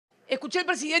Escuché al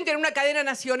presidente en una cadena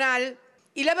nacional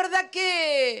y la verdad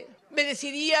que me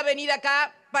decidí a venir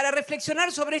acá para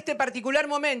reflexionar sobre este particular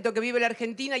momento que vive la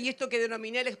Argentina y esto que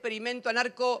denominé el experimento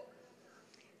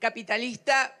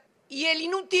anarcocapitalista y el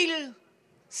inútil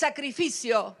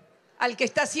sacrificio al que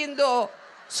está siendo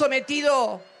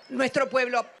sometido nuestro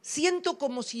pueblo. Siento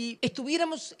como si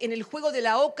estuviéramos en el juego de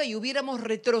la oca y hubiéramos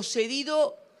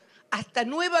retrocedido hasta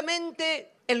nuevamente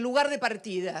el lugar de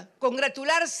partida.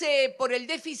 Congratularse por el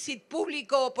déficit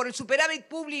público, por el superávit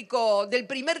público del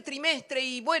primer trimestre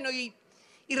y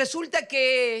resulta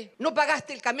que no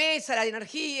pagaste el CAMESA, la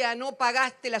energía, no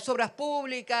pagaste las obras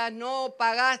públicas, no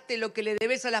pagaste lo que le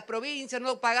debes a las provincias,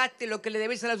 no pagaste lo que le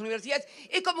debes a las universidades.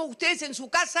 Es como ustedes en su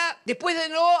casa, después de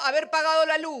no haber pagado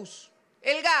la luz,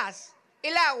 el gas,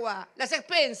 el agua, las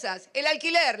expensas, el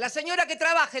alquiler, la señora que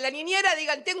trabaje, la niñera,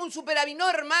 digan, tengo un superávit. No,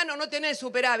 hermano, no tenés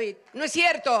superávit. No es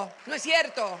cierto, no es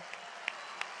cierto.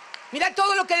 Mirá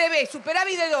todo lo que debés.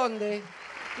 ¿Superávit de dónde?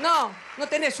 No, no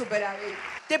tenés superávit.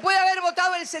 Te puede haber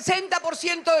votado el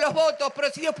 60% de los votos,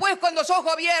 pero si después cuando sos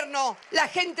gobierno la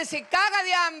gente se caga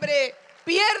de hambre,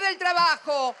 pierde el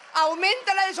trabajo,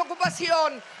 aumenta la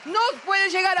desocupación, no puede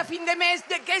llegar a fin de mes,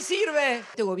 ¿de qué sirve?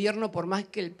 Este gobierno, por más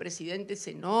que el presidente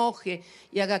se enoje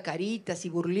y haga caritas y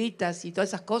burlitas y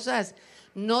todas esas cosas,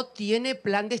 no tiene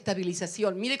plan de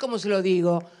estabilización. Mire cómo se lo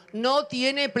digo, no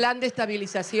tiene plan de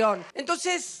estabilización.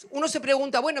 Entonces uno se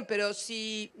pregunta, bueno, pero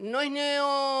si no es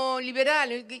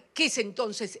neoliberal, ¿qué es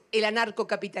entonces el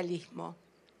anarcocapitalismo?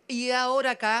 Y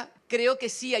ahora acá creo que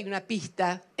sí hay una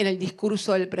pista en el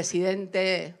discurso del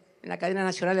presidente en la cadena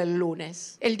nacional el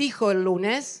lunes. Él dijo el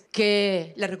lunes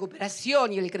que la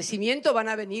recuperación y el crecimiento van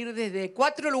a venir desde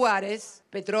 4 lugares: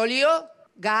 petróleo,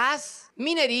 gas,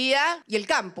 minería y el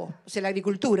campo, o sea, la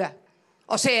agricultura.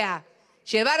 O sea,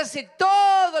 llevarse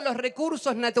todos los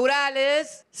recursos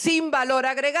naturales sin valor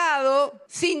agregado,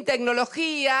 sin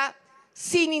tecnología,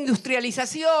 sin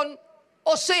industrialización,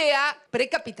 o sea,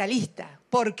 precapitalista.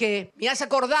 Porque me hace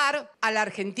acordar a la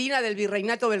Argentina del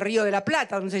virreinato del Río de la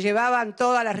Plata, donde se llevaban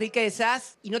todas las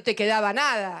riquezas y no te quedaba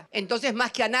nada. Entonces,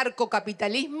 más que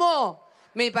anarcocapitalismo,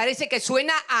 me parece que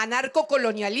suena a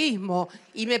anarcocolonialismo.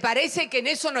 Y me parece que en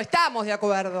eso no estamos de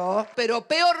acuerdo. Pero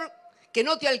peor que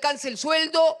no te alcance el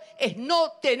sueldo es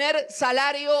no tener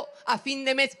salario a fin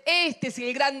de mes. Este es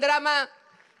el gran drama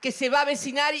que se va a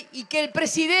avecinar y que el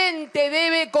presidente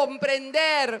debe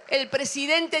comprender. El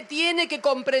presidente tiene que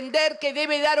comprender que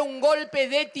debe dar un golpe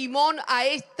de timón a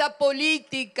esta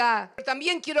política.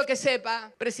 También quiero que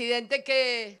sepa, presidente,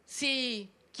 que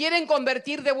si quieren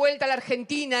convertir de vuelta a la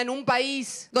Argentina en un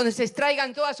país donde se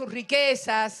extraigan todas sus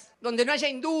riquezas, donde no haya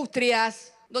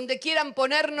industrias, donde quieran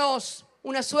ponernos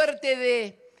una suerte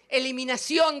de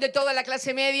eliminación de toda la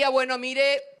clase media, bueno,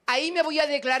 mire, ahí me voy a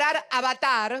declarar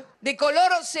avatar de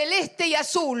color celeste y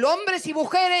azul, hombres y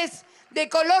mujeres de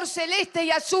color celeste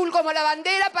y azul como la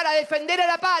bandera para defender a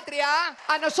la patria.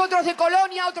 A nosotros de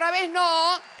colonia otra vez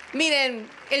no. Miren,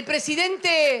 el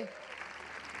presidente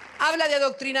habla de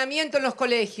adoctrinamiento en los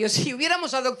colegios. Si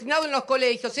hubiéramos adoctrinado en los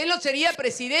colegios, él no sería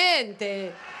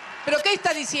presidente. ¿Pero qué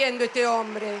está diciendo este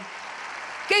hombre?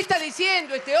 ¿Qué está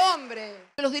diciendo este hombre?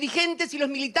 Los dirigentes y los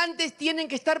militantes tienen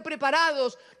que estar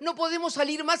preparados. No podemos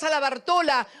salir más a la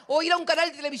Bartola o ir a un canal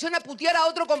de televisión a putear a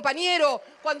otro compañero.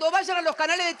 Cuando vayan a los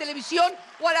canales de televisión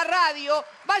o a la radio,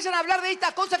 vayan a hablar de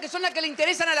estas cosas que son las que le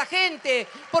interesan a la gente.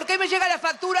 ¿Por qué me llega la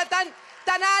factura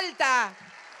tan alta?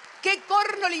 ¿Qué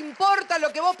corno le importa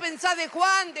lo que vos pensás de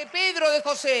Juan, de Pedro, de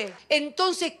José?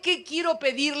 Entonces, ¿qué quiero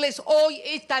pedirles hoy,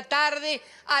 esta tarde,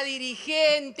 a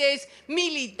dirigentes,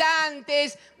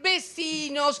 militantes,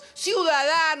 vecinos,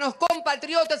 ciudadanos,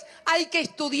 compatriotas? Hay que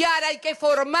estudiar, hay que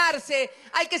formarse,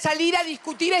 hay que salir a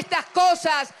discutir estas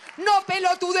cosas, no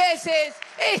pelotudeces,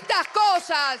 estas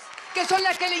cosas que son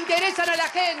las que le interesan a la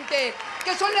gente,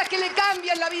 que son las que le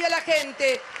cambian la vida a la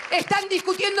gente. Están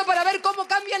discutiendo para ver cómo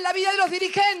cambian la vida de los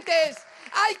dirigentes.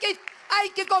 Hay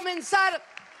que comenzar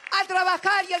a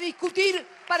trabajar y a discutir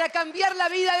para cambiar la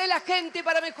vida de la gente,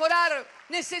 para mejorar.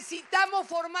 Necesitamos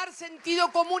formar sentido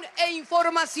común e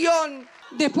información.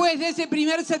 Después de ese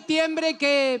 1 septiembre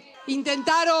que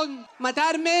intentaron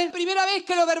matarme, primera vez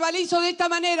que lo verbalizo de esta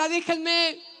manera,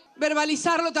 déjenme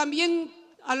verbalizarlo también.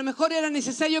 A lo mejor era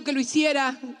necesario que lo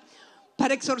hiciera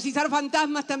para exorcizar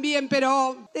fantasmas también,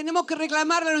 pero tenemos que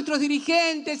reclamarle a nuestros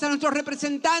dirigentes, a nuestros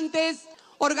representantes,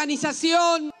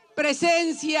 organización,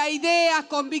 presencia, ideas,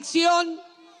 convicción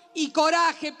y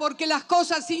coraje, porque las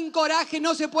cosas sin coraje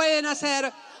no se pueden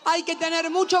hacer. Hay que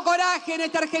tener mucho coraje en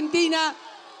esta Argentina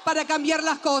para cambiar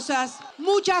las cosas.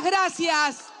 Muchas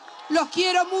gracias, los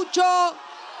quiero mucho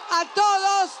a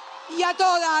todos y a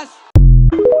todas.